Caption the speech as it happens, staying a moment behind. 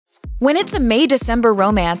When it's a May-December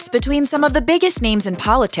romance between some of the biggest names in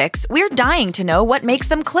politics, we're dying to know what makes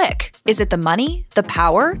them click. Is it the money? The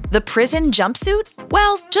power? The prison jumpsuit?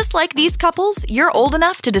 Well, just like these couples, you're old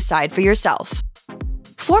enough to decide for yourself.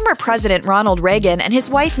 Former President Ronald Reagan and his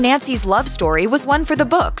wife Nancy's love story was one for the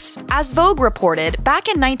books. As Vogue reported, back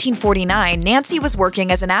in 1949, Nancy was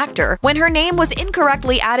working as an actor when her name was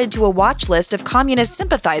incorrectly added to a watch list of communist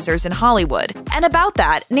sympathizers in Hollywood. And about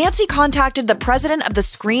that, Nancy contacted the president of the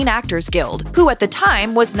Screen Actors Guild, who at the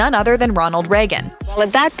time was none other than Ronald Reagan. Well,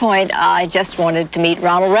 at that point, I just wanted to meet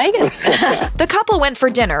Ronald Reagan. The couple went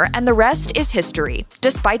for dinner, and the rest is history.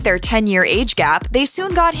 Despite their 10-year age gap, they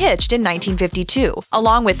soon got hitched in 1952.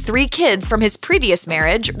 Along with 3 kids from his previous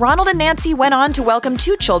marriage, Ronald and Nancy went on to welcome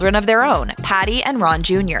 2 children of their own, Patty and Ron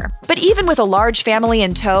Jr. But even with a large family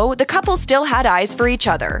in tow, the couple still had eyes for each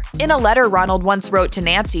other. In a letter Ronald once wrote to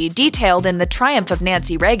Nancy, detailed in The Triumph of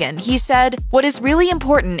Nancy Reagan, he said, "What is really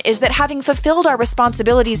important is that having fulfilled our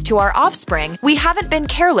responsibilities to our offspring, we haven't been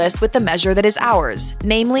careless with the measure that is ours,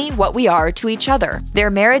 namely what we are to each other."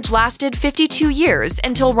 Their marriage lasted 52 years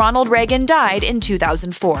until Ronald Reagan died in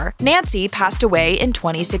 2004. Nancy passed away in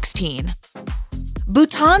 2016.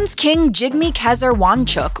 Bhutan's King Jigme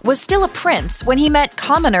Wanchuk was still a prince when he met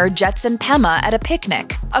commoner Jetsun at a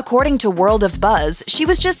picnic. According to World of Buzz, she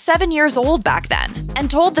was just 7 years old back then, and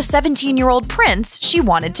told the 17-year-old prince she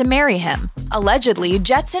wanted to marry him. Allegedly,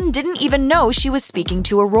 Jetsun didn't even know she was speaking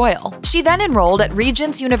to a royal. She then enrolled at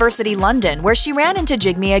Regent's University London, where she ran into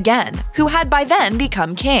Jigme again, who had by then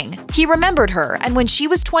become king. He remembered her, and when she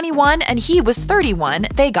was 21 and he was 31,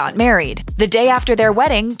 they got married. The day after their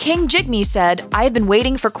wedding, King Jigme said, "I have been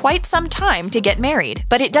waiting for quite some time to get married,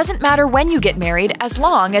 but it doesn't matter when you get married as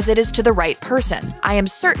long as it is to the right person. I am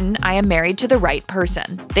certain I am married to the right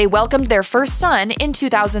person." They welcomed their first son in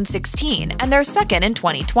 2016 and their second in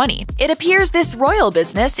 2020. It appears this royal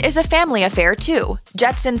business is a family affair too.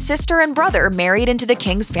 Jetsun's sister and brother married into the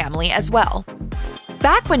king's family as well.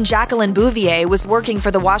 Back when Jacqueline Bouvier was working for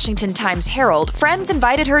the Washington Times-Herald, friends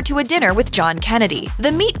invited her to a dinner with John Kennedy.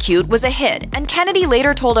 The meet-cute was a hit, and Kennedy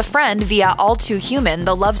later told a friend via All Too Human,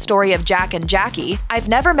 the love story of Jack and Jackie, "I've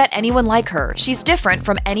never met anyone like her. She's different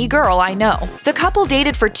from any girl I know." The couple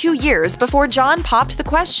dated for 2 years before John popped the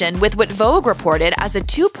question with what Vogue reported as a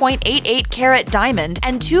 2.88-carat diamond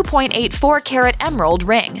and 2.84-carat emerald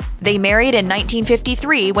ring. They married in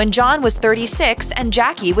 1953 when John was 36 and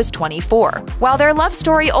Jackie was 24. While their love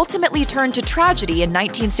story ultimately turned to tragedy in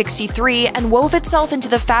 1963 and wove itself into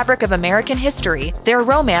the fabric of American history, their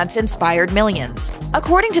romance inspired millions.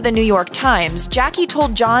 According to the New York Times, Jackie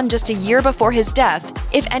told John just a year before his death,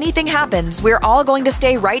 "If anything happens, we're all going to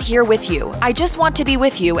stay right here with you. I just want to be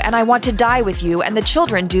with you, and I want to die with you, and the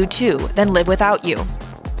children do too, then live without you."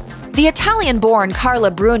 The Italian-born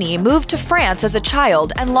Carla Bruni moved to France as a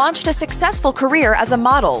child and launched a successful career as a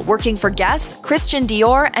model, working for Guess, Christian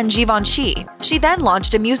Dior, and Givenchy. She then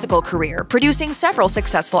launched a musical career, producing several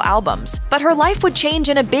successful albums. But her life would change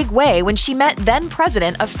in a big way when she met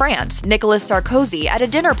then-President of France, Nicolas Sarkozy, at a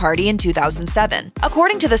dinner party in 2007.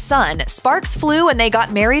 According to The Sun, sparks flew and they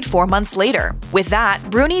got married 4 months later. With that,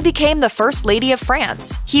 Bruni became the First Lady of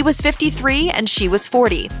France. He was 53 and she was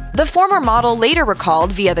 40. The former model later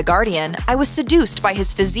recalled via The Guardian, "I was seduced by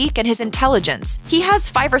his physique and his intelligence. He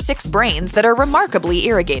has 5 or 6 brains that are remarkably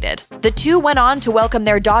irrigated." The two went on to welcome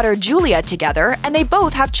their daughter Julia together, and they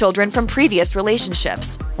both have children from previous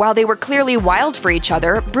relationships. While they were clearly wild for each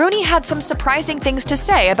other, Bruni had some surprising things to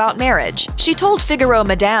say about marriage. She told Figaro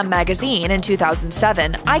Madame magazine in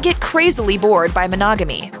 2007, "I get crazily bored by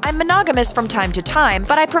monogamy. I'm monogamous from time to time,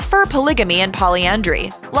 but I prefer polygamy and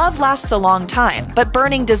polyandry. Love lasts a long time, but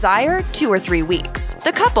burning desire, 2 or 3 weeks."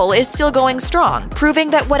 The couple is still going strong, proving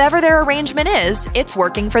that whatever their arrangement is, it's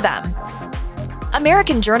working for them.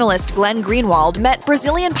 American journalist Glenn Greenwald met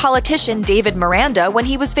Brazilian politician David Miranda when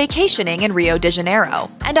he was vacationing in Rio de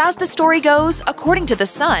Janeiro. And as the story goes, according to The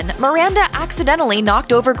Sun, Miranda accidentally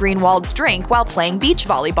knocked over Greenwald's drink while playing beach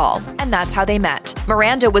volleyball, and that's how they met.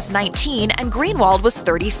 Miranda was 19 and Greenwald was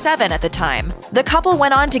 37 at the time. The couple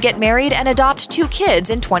went on to get married and adopt 2 kids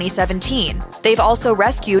in 2017. They've also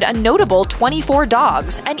rescued a notable 24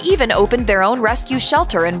 dogs and even opened their own rescue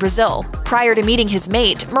shelter in Brazil. Prior to meeting his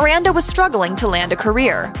mate, Miranda was struggling to land a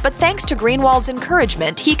career, but thanks to Greenwald's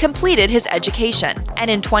encouragement, he completed his education. And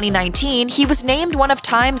in 2019, he was named one of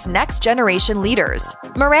Time's Next Generation Leaders.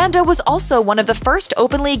 Miranda was also one of the first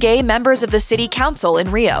openly gay members of the city council in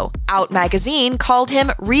Rio. Out magazine called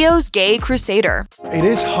him Rio's Gay Crusader. It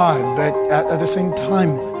is hard, but at the same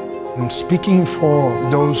time, I'm speaking for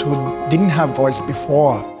those who didn't have voice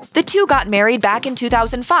before. The two got married back in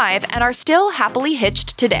 2005 and are still happily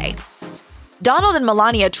hitched today. Donald and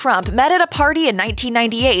Melania Trump met at a party in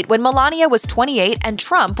 1998 when Melania was 28 and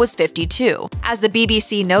Trump was 52. As the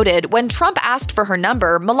BBC noted, when Trump asked for her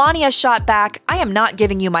number, Melania shot back, "I am not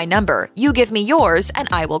giving you my number. You give me yours and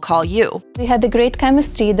I will call you." We had a great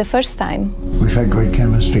chemistry the first time. We've had great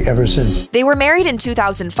chemistry ever since. They were married in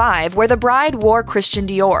 2005, where the bride wore Christian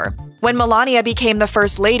Dior. When Melania became the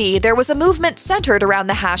First Lady, there was a movement centered around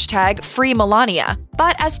the hashtag #FreeMelania.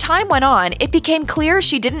 But as time went on, it became clear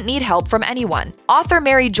she didn't need help from anyone. Author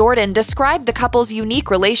Mary Jordan described the couple's unique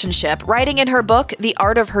relationship, writing in her book, The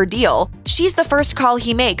Art of Her Deal, "She's the first call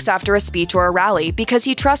he makes after a speech or a rally because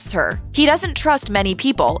he trusts her. He doesn't trust many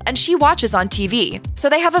people, and she watches on TV. So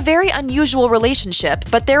they have a very unusual relationship,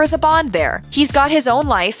 but there is a bond there. He's got his own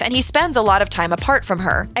life, and he spends a lot of time apart from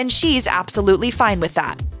her, and she's absolutely fine with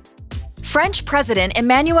that." French President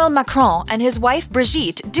Emmanuel Macron and his wife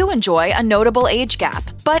Brigitte do enjoy a notable age gap.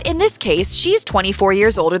 But in this case, she's 24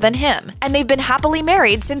 years older than him, and they've been happily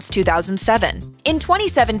married since 2007. In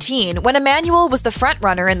 2017, when Emmanuel was the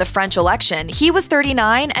frontrunner in the French election, he was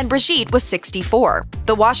 39 and Brigitte was 64.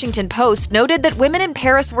 The Washington Post noted that women in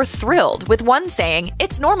Paris were thrilled, with one saying,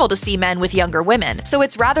 "It's normal to see men with younger women, so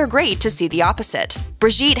it's rather great to see the opposite."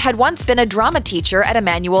 Brigitte had once been a drama teacher at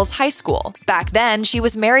Emmanuel's high school. Back then, she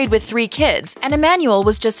was married with 3 kids, and Emmanuel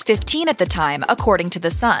was just 15 at the time, according to The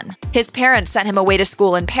Sun. His parents sent him away to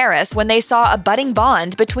school in Paris when they saw a budding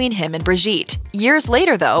bond between him and Brigitte. Years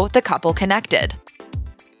later, though, the couple connected.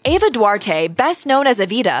 Eva Duarte, best known as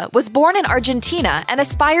Evita, was born in Argentina and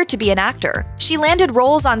aspired to be an actor. She landed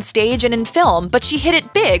roles on stage and in film, but she hit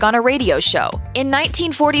it big on a radio show. In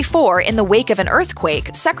 1944, in the wake of an earthquake,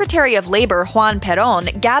 Secretary of Labor Juan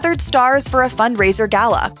Perón gathered stars for a fundraiser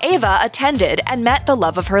gala. Eva attended and met the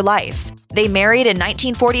love of her life. They married in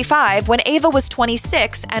 1945 when Eva was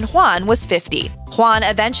 26 and Juan was 50. Juan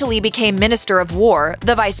eventually became Minister of War,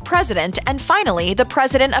 the Vice President, and finally the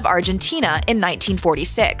President of Argentina in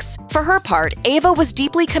 1946. For her part, Eva was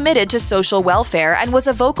deeply committed to social welfare and was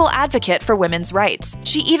a vocal advocate for women's rights.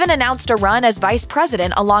 She even announced a run as Vice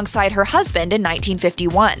President alongside her husband in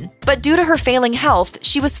 1951. But due to her failing health,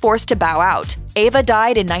 she was forced to bow out. Eva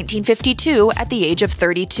died in 1952 at the age of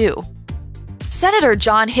 32. Senator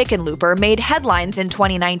John Hickenlooper made headlines in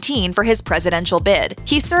 2019 for his presidential bid.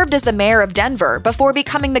 He served as the mayor of Denver before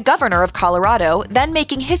becoming the governor of Colorado, then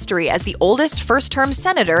making history as the oldest first-term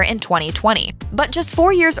senator in 2020. But just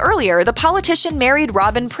 4 years earlier, the politician married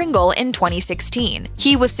Robin Pringle in 2016.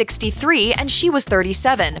 He was 63 and she was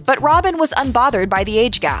 37, but Robin was unbothered by the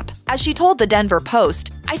age gap. As she told the Denver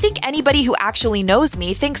Post, "I think anybody who actually knows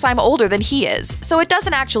me thinks I'm older than he is, so it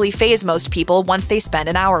doesn't actually faze most people once they spend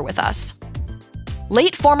an hour with us."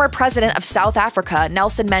 Late former president of South Africa,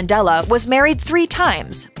 Nelson Mandela, was married 3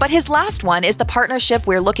 times, but his last one is the partnership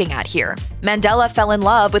we're looking at here. Mandela fell in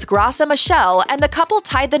love with Graça Machel, and the couple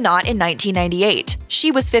tied the knot in 1998. She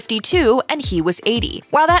was 52 and he was 80.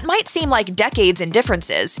 While that might seem like decades in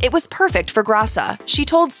differences, it was perfect for Graça. She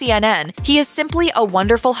told CNN, "He is simply a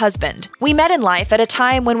wonderful husband. We met in life at a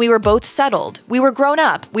time when we were both settled. We were grown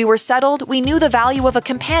up, we were settled, we knew the value of a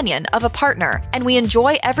companion, of a partner, and we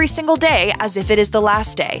enjoy every single day as if it is the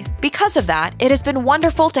last day. Because of that, it has been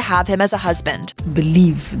wonderful to have him as a husband."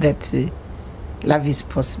 Believe that love is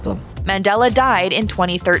possible. Mandela died in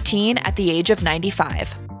 2013 at the age of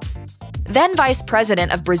 95. Then Vice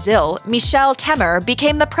President of Brazil, Michel Temer,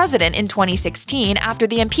 became the president in 2016 after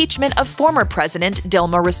the impeachment of former President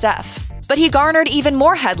Dilma Rousseff. But he garnered even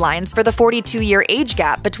more headlines for the 42-year age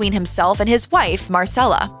gap between himself and his wife,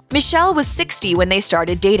 Marcela. Michel was 60 when they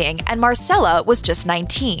started dating, and Marcela was just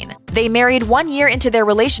 19. They married 1 year into their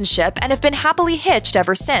relationship and have been happily hitched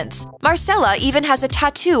ever since. Marcela even has a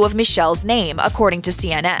tattoo of Michel's name, according to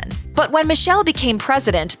CNN. But when Michel became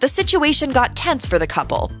president, the situation got tense for the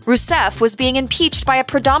couple. Rousseff was being impeached by a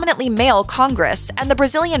predominantly male Congress, and the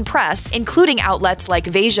Brazilian press, including outlets like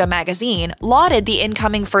Veja magazine, lauded the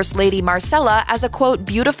incoming First Lady Marcela as a, quote,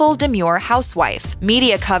 beautiful, demure housewife.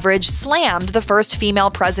 Media coverage slammed the first female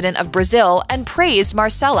president of Brazil and praised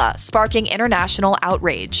Marcela, sparking international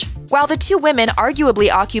outrage. While the two women arguably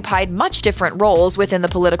occupied much different roles within the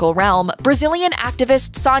political realm, Brazilian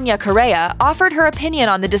activist Sonia Correia offered her opinion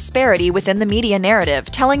on the disparity within the media narrative,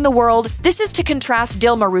 telling the world, "This is to contrast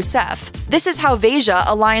Dilma Rousseff. This is how Veja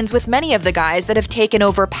aligns with many of the guys that have taken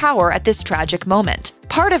over power at this tragic moment.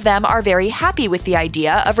 Part of them are very happy with the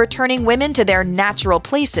idea of returning women to their natural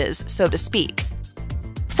places, so to speak."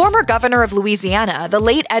 Former governor of Louisiana, the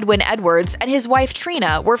late Edwin Edwards, and his wife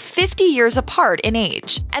Trina were 50 years apart in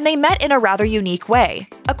age, and they met in a rather unique way.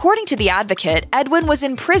 According to The Advocate, Edwin was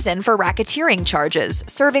in prison for racketeering charges,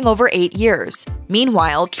 serving over 8 years.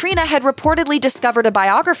 Meanwhile, Trina had reportedly discovered a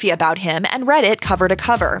biography about him and read it cover to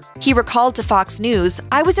cover. He recalled to Fox News,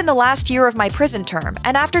 "I was in the last year of my prison term,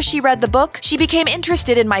 and after she read the book, she became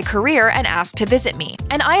interested in my career and asked to visit me.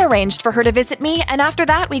 And I arranged for her to visit me, and after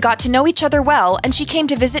that we got to know each other well, and she came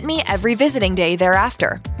to visit me every visiting day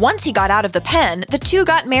thereafter." Once he got out of the pen, the two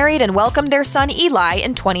got married and welcomed their son Eli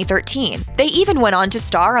in 2013. They even went on to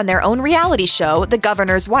star on their own reality show, The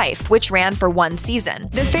Governor's Wife, which ran for one season.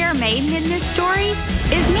 The fair maiden in this story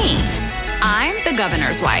is me. I'm the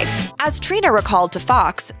governor's wife. As Trina recalled to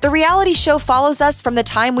Fox, the reality show follows us from the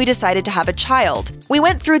time we decided to have a child. We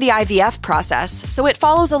went through the IVF process, so it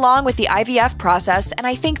follows along with the IVF process, and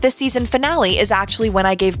I think the season finale is actually when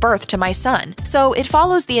I gave birth to my son. So it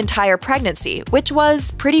follows the entire pregnancy, which was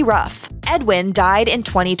pretty rough. Edwin died in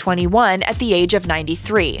 2021 at the age of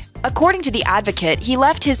 93. According to The Advocate, he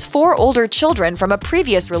left his 4 older children from a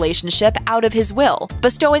previous relationship out of his will,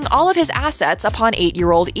 bestowing all of his assets upon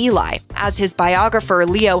 8-year-old Eli. As his biographer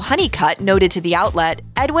Leo Honeycutt noted to the outlet,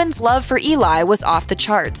 Edwin's love for Eli was off the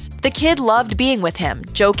charts. The kid loved being with him,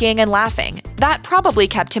 joking and laughing. That probably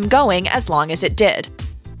kept him going as long as it did.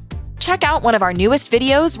 Check out one of our newest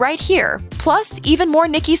videos right here. Plus, even more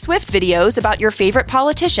Nicki Swift videos about your favorite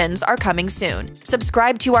politicians are coming soon.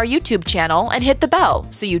 Subscribe to our YouTube channel and hit the bell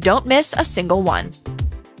so you don't miss a single one.